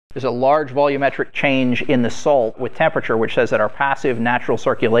There's a large volumetric change in the salt with temperature, which says that our passive natural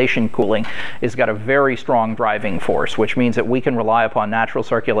circulation cooling has got a very strong driving force, which means that we can rely upon natural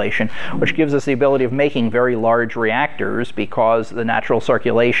circulation, which gives us the ability of making very large reactors, because the natural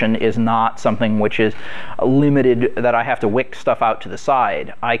circulation is not something which is limited, that I have to wick stuff out to the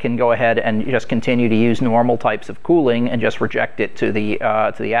side. I can go ahead and just continue to use normal types of cooling and just reject it to the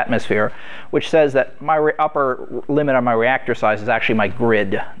atmosphere, which says that my upper limit on my reactor size is actually my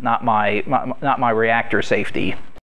grid, not my reactor safety.